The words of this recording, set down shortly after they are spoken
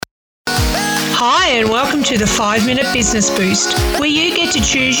Hi and welcome to the 5-Minute Business Boost, where you get to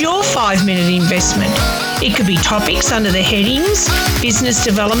choose your 5-minute investment. It could be topics under the headings, business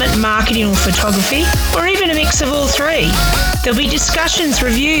development, marketing or photography, or even a mix of all three. There'll be discussions,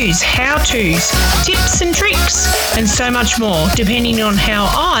 reviews, how-tos, tips and tricks, and so much more, depending on how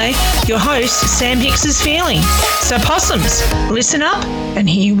I, your host, Sam Hicks, is feeling. So possums, listen up and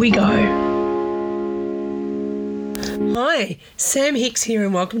here we go. Hi, Sam Hicks here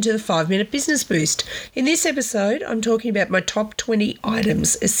and welcome to the 5-Minute Business Boost. In this episode, I'm talking about my top 20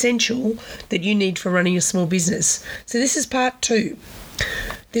 items essential that you need for running a small business. So this is part 2.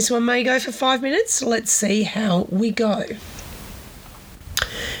 This one may go for 5 minutes. Let's see how we go.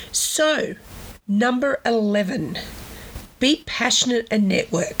 So, number 11, be passionate and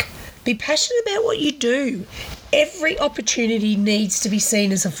network. Be passionate about what you do. Every opportunity needs to be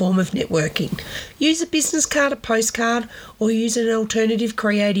seen as a form of networking. Use a business card, a postcard, or use an alternative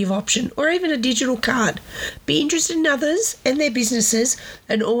creative option, or even a digital card. Be interested in others and their businesses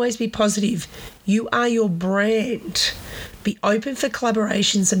and always be positive. You are your brand. Be open for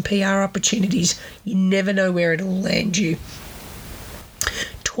collaborations and PR opportunities. You never know where it'll land you.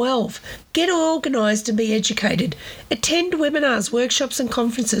 12. Get organised and be educated. Attend webinars, workshops and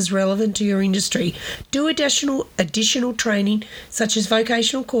conferences relevant to your industry. Do additional training such as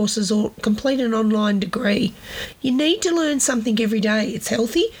vocational courses or complete an online degree. You need to learn something every day. It's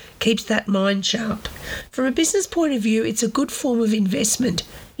healthy, keeps that mind sharp. From a business point of view, it's a good form of investment.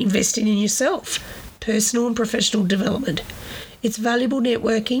 Investing in yourself, personal and professional development. It's valuable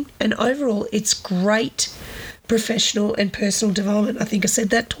networking and overall it's great professional and personal development. I think I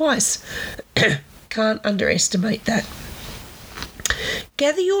said that twice. Can't underestimate that.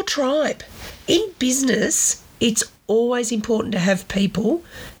 Gather your tribe. In business, it's always important to have people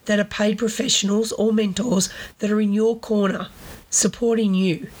that are paid professionals or mentors that are in your corner, supporting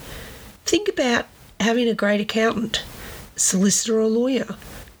you. Think about having a great accountant, solicitor or lawyer,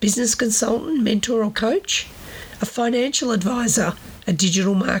 business consultant, mentor or coach, a financial advisor, a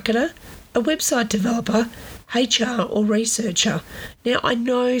digital marketer, a website developer, HR or researcher. Now, I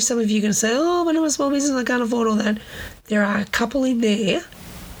know some of you are going to say, oh, but I'm a small business, I can't afford all that. There are a couple in there,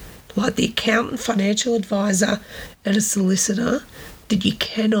 like the accountant, financial advisor, and a solicitor, that you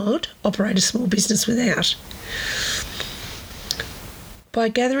cannot operate a small business without. By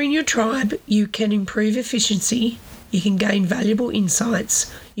gathering your tribe, you can improve efficiency, you can gain valuable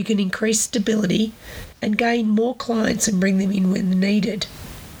insights, you can increase stability, and gain more clients and bring them in when needed.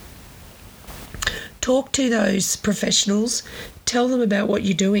 Talk to those professionals, tell them about what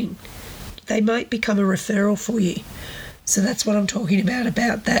you're doing. They might become a referral for you. So that's what I'm talking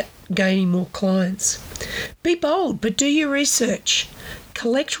about that gaining more clients. Be bold, but do your research.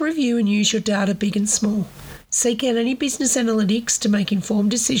 Collect, review and use your data big and small. Seek out any business analytics to make informed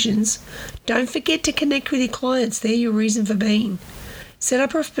decisions. Don't forget to connect with your clients. They're your reason for being. Set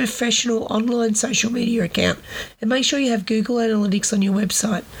up a professional online social media account and make sure you have Google Analytics on your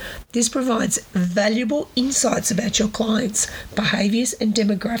website. This provides valuable insights about your clients' behaviours and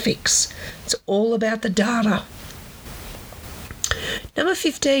demographics. It's all about the data. Number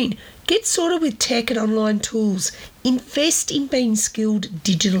 15, get sorted with tech and online tools. Invest in being skilled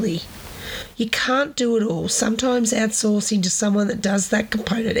digitally. You can't do it all. Sometimes outsourcing to someone that does that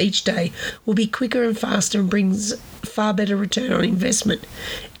component each day will be quicker and faster and brings far better return on investment.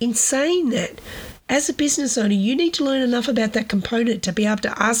 In saying that, as a business owner, you need to learn enough about that component to be able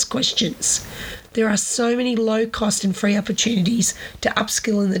to ask questions. There are so many low-cost and free opportunities to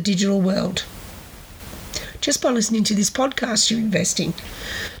upskill in the digital world. Just by listening to this podcast, you're investing.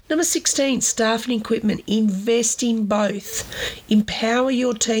 Number 16, staff and equipment. Invest in both. Empower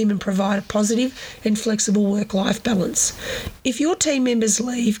your team and provide a positive and flexible work-life balance. If your team members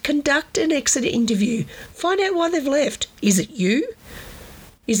leave, conduct an exit interview. Find out why they've left. Is it you?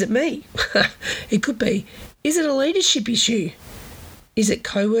 Is it me? It could be. Is it a leadership issue? Is it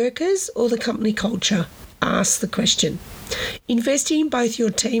co-workers or the company culture? Ask the question. Investing in both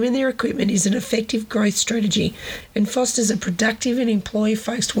your team and their equipment is an effective growth strategy and fosters a productive and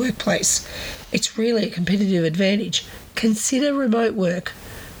employee-focused workplace. It's really a competitive advantage. Consider remote work,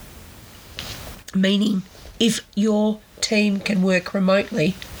 meaning if your team can work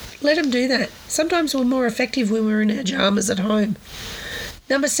remotely, let them do that. Sometimes we're more effective when we're in our pajamas at home.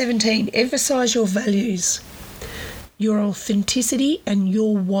 Number 17, emphasise your values. your authenticity and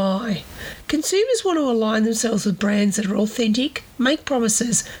your why. Consumers want to align themselves with brands that are authentic, make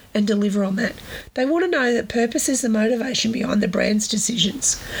promises, and deliver on that. They want to know that purpose is the motivation behind the brand's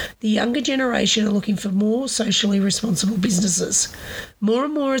decisions. The younger generation are looking for more socially responsible businesses. More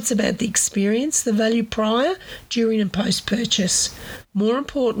and more it's about the experience, the value prior, during and post-purchase. More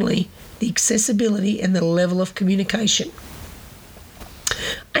importantly, the accessibility and the level of communication.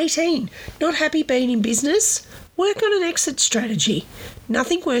 18. Not happy being in business? Work on an exit strategy.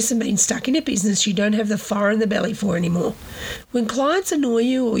 Nothing worse than being stuck in a business you don't have the fire in the belly for anymore. When clients annoy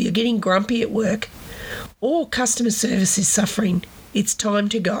you or you're getting grumpy at work or customer service is suffering, it's time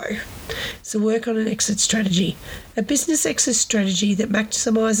to go. So work on an exit strategy. A business exit strategy that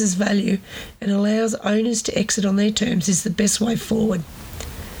maximises value and allows owners to exit on their terms is the best way forward.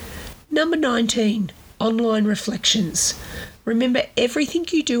 Number 19. Online reflections. Remember, everything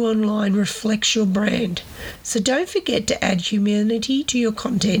you do online reflects your brand. So don't forget to add humanity to your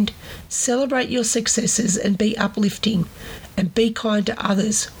content, celebrate your successes and be uplifting, and be kind to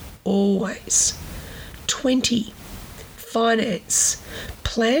others, always. 20. Finance.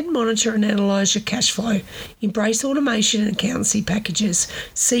 Plan, monitor and analyse your cash flow. Embrace automation and accountancy packages.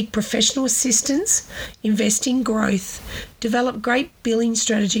 Seek professional assistance. Invest in growth. Develop great billing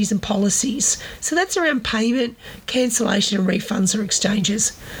strategies and policies. So that's around payment, cancellation and refunds or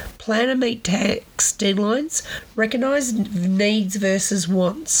exchanges. Plan and meet tax deadlines. Recognise needs versus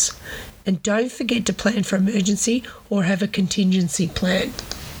wants. And don't forget to plan for emergency or have a contingency plan.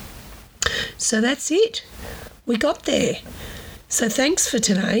 So that's it. We got there. So thanks for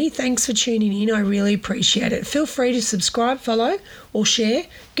today. Thanks for tuning in. I really appreciate it. Feel free to subscribe, follow, or share.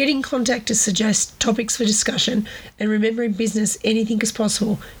 Get in contact to suggest topics for discussion. And remember, in business, anything is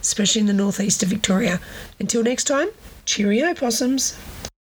possible, especially in the northeast of Victoria. Until next time, cheerio, possums.